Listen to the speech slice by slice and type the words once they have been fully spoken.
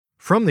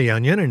From The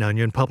Onion and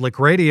Onion Public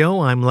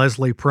Radio, I'm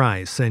Leslie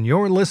Price, and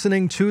you're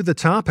listening to The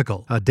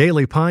Topical, a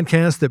daily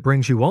podcast that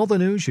brings you all the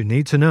news you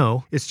need to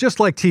know. It's just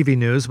like TV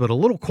news, but a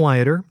little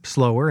quieter,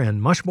 slower,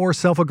 and much more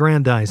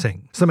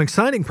self-aggrandizing. Some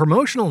exciting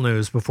promotional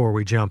news before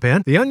we jump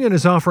in. The Onion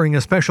is offering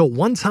a special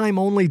one-time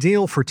only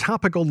deal for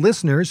Topical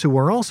listeners who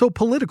are also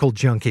political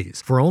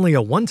junkies. For only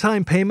a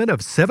one-time payment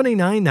of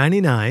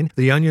 $79.99,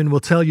 The Onion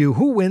will tell you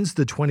who wins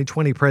the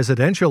 2020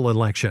 presidential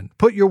election.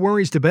 Put your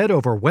worries to bed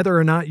over whether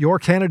or not your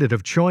candidate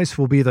of choice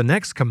will be the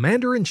next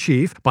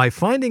commander-in-chief by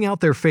finding out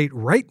their fate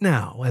right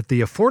now at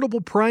the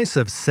affordable price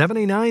of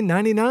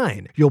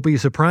 $79.99. You'll be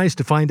surprised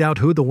to find out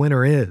who the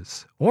winner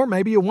is. Or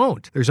maybe you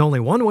won't. There's only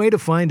one way to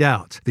find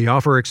out. The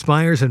offer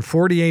expires in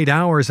 48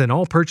 hours and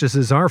all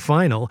purchases are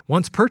final.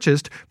 Once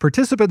purchased,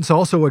 participants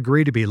also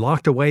agree to be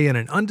locked away in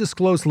an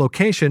undisclosed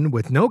location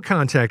with no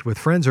contact with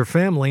friends or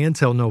family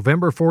until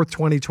November 4th,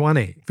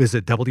 2020.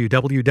 Visit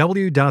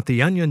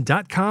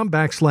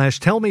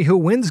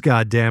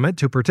www.theonion.com/tellmewhowins,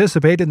 to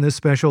participate in this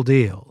special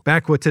deal.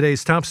 Back with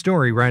today's top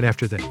story right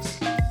after this.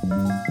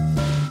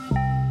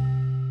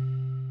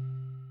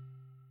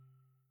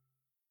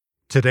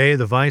 Today,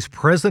 the vice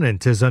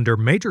president is under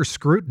major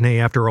scrutiny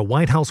after a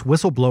White House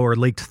whistleblower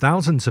leaked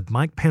thousands of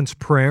Mike Pence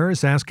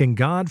prayers asking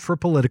God for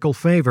political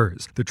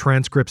favors. The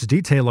transcripts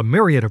detail a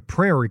myriad of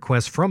prayer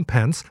requests from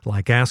Pence,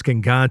 like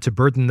asking God to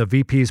burden the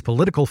VP's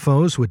political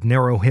foes with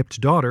narrow-hipped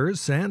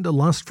daughters and a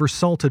lust for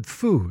salted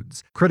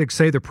foods. Critics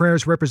say the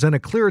prayers represent a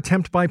clear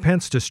attempt by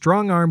Pence to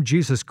strong-arm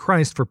Jesus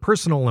Christ for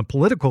personal and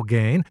political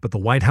gain, but the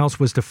White House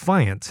was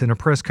defiant in a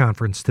press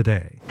conference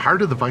today.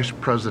 Part of the vice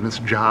president's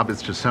job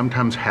is to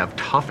sometimes have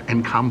tough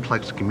and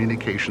complex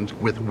communications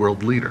with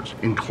world leaders,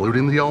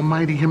 including the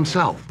Almighty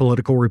himself.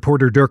 Political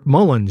reporter Dirk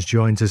Mullins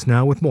joins us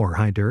now with more.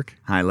 Hi, Dirk.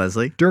 Hi,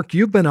 Leslie. Dirk,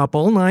 you've been up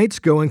all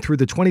night going through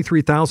the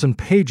 23,000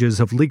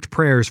 pages of leaked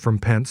prayers from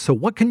Pence, so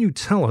what can you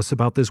tell us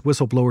about this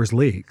whistleblower's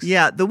leaks?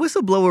 Yeah, the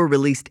whistleblower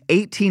released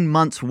 18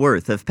 months'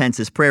 worth of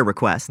Pence's prayer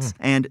requests,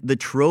 and the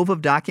trove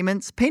of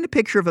documents paint a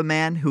picture of a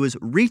man who is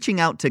reaching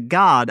out to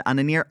God on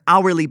a near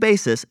hourly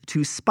basis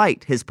to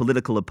spite his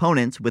political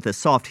opponents with a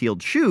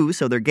soft-heeled shoe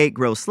so their gait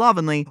grows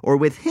slovenly, or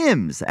with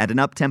hymns at an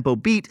up-tempo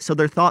beat so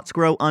their thoughts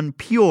grow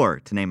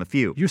unpure, to name a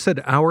few. You said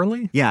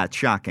hourly? Yeah, it's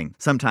shocking.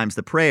 Sometimes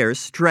the prayers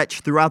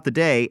stretch throughout the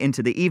day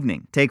into the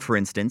evening. Take, for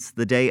instance,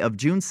 the day of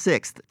June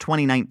 6th,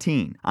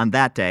 2019. On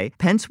that day,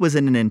 Pence was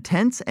in an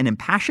intense and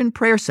impassioned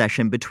prayer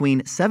session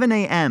between 7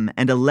 a.m.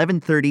 and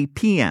 11:30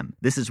 p.m.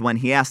 This is when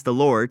he asked the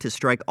Lord to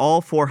strike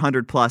all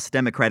 400-plus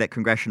Democratic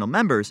congressional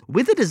members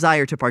with a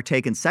desire to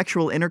partake in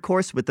sexual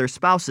intercourse with their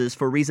spouses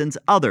for reasons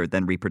other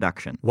than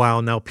reproduction. Wow,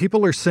 now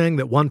people are saying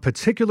that one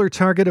particular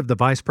target of the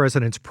vice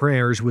president's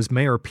prayers was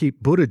Mayor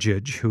Pete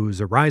Buttigieg, who's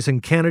a rising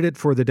candidate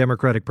for the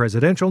Democratic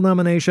presidential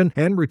nomination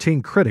and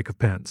routine critic of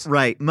Pence.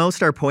 Right.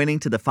 Most are pointing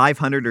to the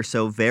 500 or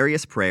so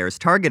various prayers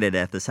targeted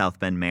at the South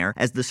Bend mayor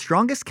as the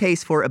strongest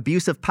case for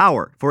abuse of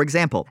power. For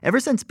example, ever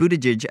since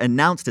Buttigieg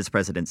announced his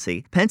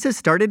presidency, Pence has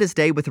started his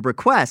day with a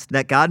request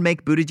that God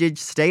make Buttigieg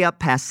stay up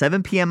past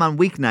 7 p.m. on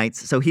weeknights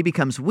so he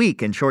becomes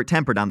weak and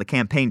short-tempered on the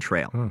campaign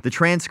trail. The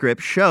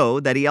transcripts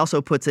show that he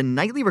also puts in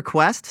nightly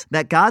requests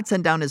that God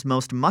send down his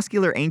most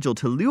muscular angel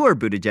to lure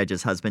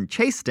Buttigieg's husband,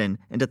 Chasten,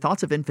 into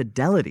thoughts of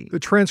infidelity. The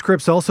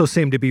transcripts also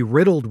seem to be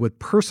riddled with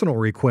personal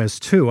requests,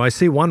 too. I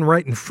see one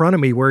right in front of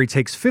me where he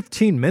takes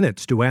 15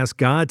 minutes to ask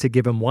God to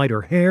give him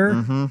whiter hair,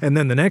 and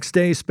then the next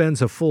day spends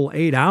a full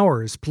 8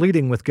 hours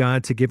pleading with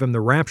God to give him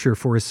the rapture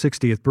for his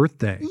 60th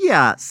birthday.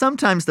 Yeah,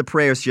 sometimes the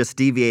prayers just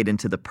deviate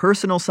into the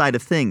personal side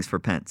of things for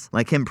Pence,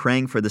 like him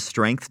praying for the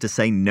strength to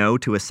say no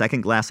to a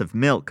second glass of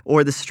milk,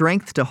 or the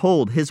strength to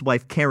hold his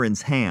wife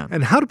Karen's hand.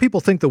 And how do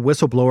people think the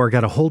whistleblower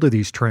got a hold of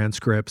these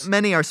transcripts?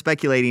 Many are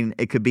speculating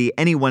it could be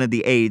any one of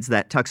the aides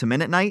that tucks him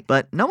in at night,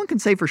 but no one can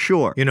say for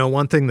sure. You know,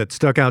 one thing that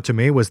stuck out to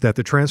me was that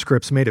the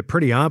transcripts made it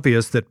pretty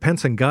obvious that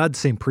Pence and God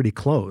seem pretty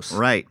close.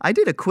 Right. I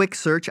did a quick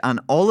search on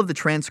all of the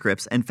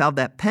transcripts and found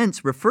that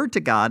Pence referred to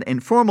God in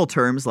formal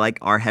terms like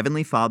our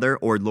Heavenly Father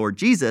or Lord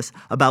Jesus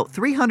about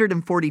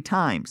 340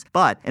 times,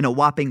 but in a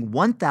whopping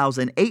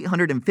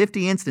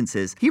 1,850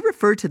 instances, he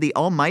referred to the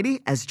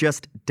Almighty as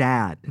just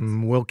Dad.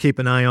 We'll keep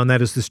an eye on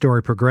that as the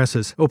story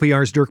progresses.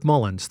 OPR's Dirk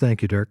Mullins.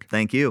 Thank you, Dirk.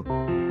 Thank you.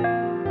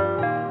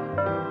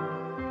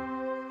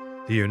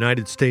 The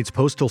United States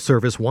Postal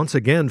Service once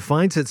again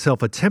finds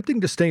itself attempting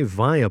to stay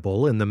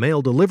viable in the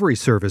mail delivery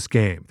service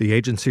game. The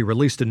agency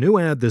released a new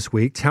ad this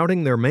week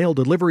touting their mail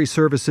delivery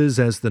services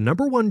as the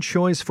 #1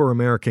 choice for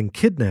American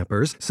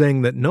kidnappers,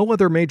 saying that no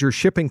other major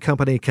shipping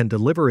company can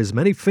deliver as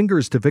many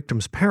fingers to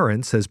victims'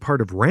 parents as part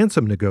of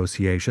ransom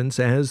negotiations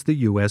as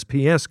the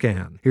USPS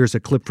can. Here's a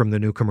clip from the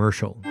new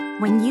commercial.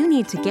 When you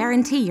need to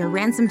guarantee your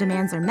ransom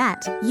demands are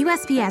met,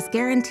 USPS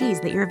guarantees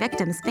that your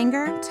victim's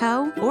finger,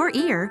 toe, or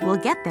ear will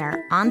get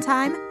there on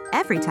time,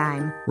 every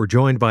time. We're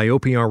joined by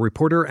OPR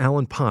reporter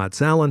Alan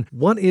Potts. Alan,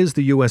 what is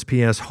the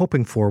USPS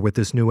hoping for with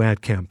this new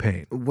ad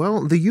campaign?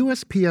 Well, the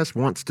USPS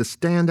wants to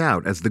stand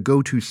out as the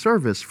go-to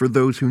service for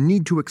those who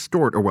need to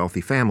extort a wealthy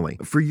family.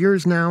 For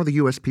years now, the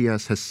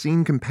USPS has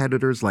seen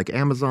competitors like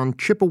Amazon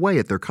chip away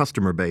at their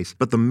customer base,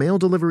 but the mail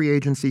delivery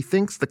agency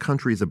thinks the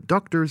country's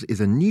abductors is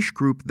a niche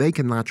group they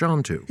can latch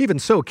onto. Even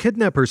so,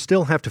 kidnappers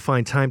still have to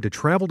find time to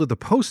travel to the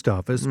post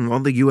office. Well,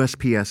 the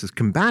USPS is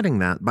combating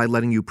that by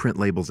letting you print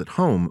labels at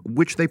home,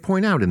 which they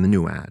point out in the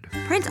new ad.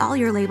 Print all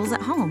your labels at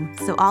home,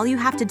 so all you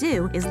have to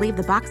do is leave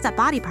the boxed up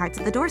body parts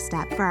at the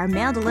doorstep for our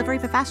mail delivery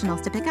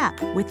professionals to pick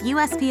up. With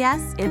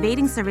USPS,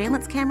 evading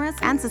surveillance cameras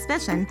and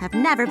suspicion have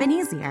never been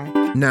easier.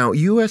 Now,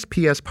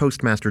 USPS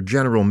Postmaster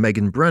General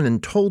Megan Brennan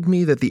told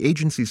me that the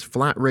agency's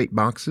flat rate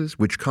boxes,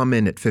 which come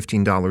in at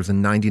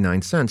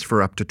 $15.99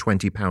 for up to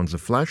 20 pounds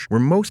of flesh, were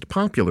most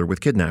popular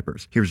with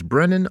kidnappers. Here's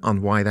Brennan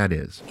on why that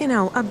is. You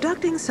know,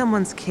 abducting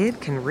someone's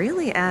kid can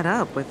really add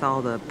up with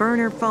all the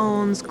burner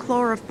phones,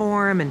 chloroform,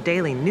 and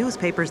daily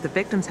newspapers the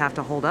victims have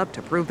to hold up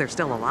to prove they're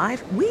still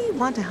alive. We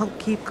want to help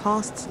keep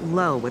costs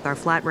low with our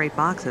flat rate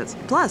boxes.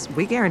 Plus,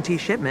 we guarantee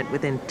shipment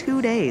within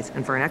 2 days,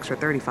 and for an extra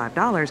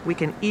 $35, we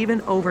can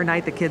even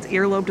overnight the kid's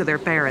earlobe to their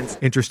parents.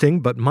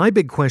 Interesting, but my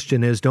big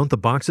question is, don't the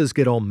boxes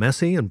get all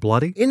messy and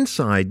bloody?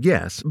 Inside,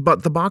 yes,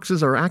 but the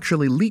boxes are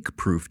actually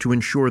leak-proof to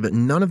ensure that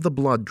none of the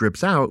blood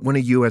drips out when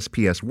a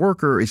USPS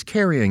worker is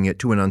carrying it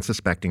to an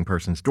unsuspecting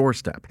person's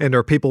doorstep. And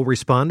are people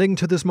responding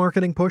to this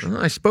marketing push?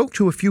 I spoke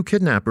to a few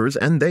kidnappers,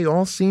 and they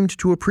all seemed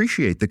to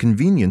appreciate the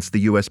convenience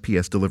the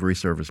USPS delivery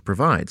service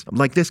provides.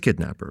 Like this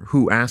kidnapper,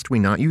 who asked we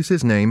not use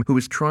his name, who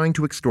is trying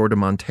to extort a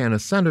Montana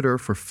senator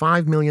for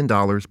 $5 million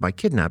by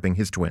kidnapping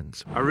his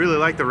twins. I really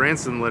like the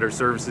ransom letter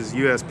services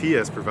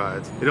USPS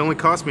provides. It only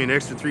cost me an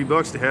extra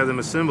 $3 to have them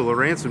assemble a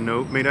ransom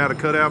note made out of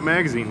cutout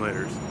magazine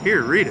letters.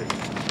 Here, read it.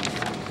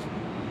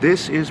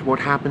 This is what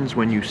happens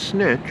when you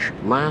snitch.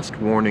 Last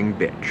warning,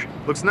 bitch.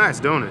 Looks nice,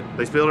 don't it?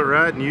 They spelled it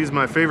right and used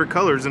my favorite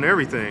colors and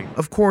everything.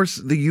 Of course,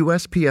 the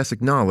USPS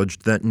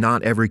acknowledged that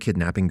not every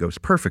kidnapping goes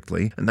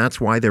perfectly, and that's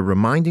why they're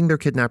reminding their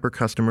kidnapper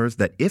customers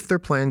that if their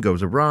plan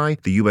goes awry,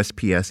 the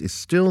USPS is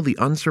still the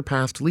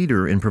unsurpassed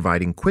leader in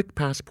providing quick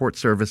passport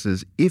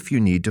services if you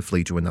need to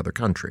flee to another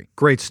country.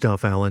 Great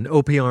stuff, Alan.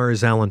 OPR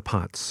is Alan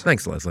Potts.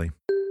 Thanks, Leslie.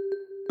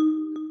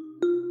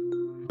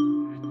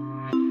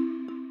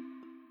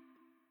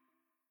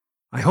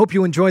 I hope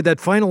you enjoyed that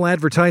final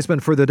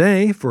advertisement for the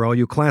day. For all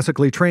you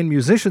classically trained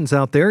musicians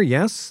out there,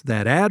 yes,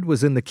 that ad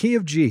was in the key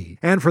of G.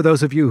 And for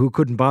those of you who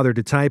couldn't bother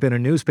to type in a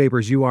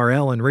newspaper's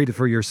URL and read it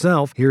for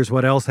yourself, here's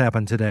what else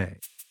happened today.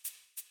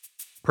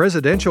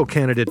 Presidential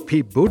candidate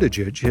Pete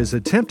Buttigieg is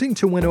attempting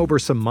to win over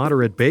some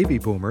moderate baby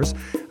boomers,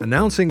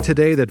 announcing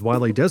today that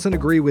while he doesn't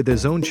agree with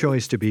his own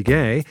choice to be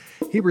gay,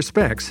 he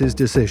respects his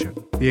decision.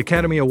 The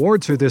Academy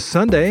Awards are this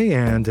Sunday,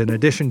 and in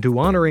addition to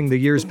honoring the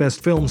year's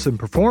best films and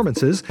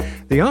performances,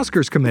 the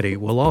Oscars committee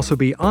will also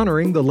be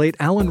honoring the late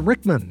Alan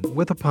Rickman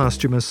with a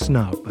posthumous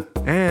snub.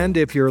 And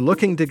if you're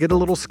looking to get a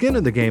little skin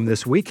in the game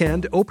this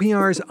weekend,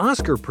 OPR's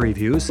Oscar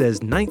preview says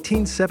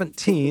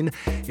 1917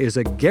 is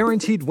a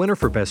guaranteed winner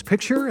for Best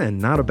Picture and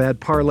not a bad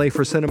parlay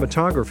for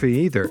cinematography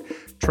either.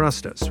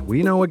 Trust us,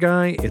 we know a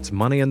guy, it's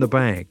money in the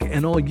bank,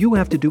 and all you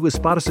have to do is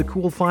spot us a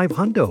cool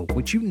 $500,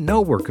 which you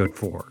know we're good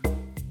for.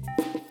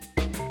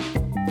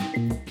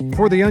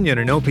 For The Onion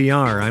and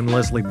OPR, I'm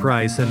Leslie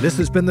Price, and this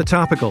has been The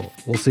Topical.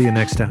 We'll see you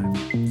next time.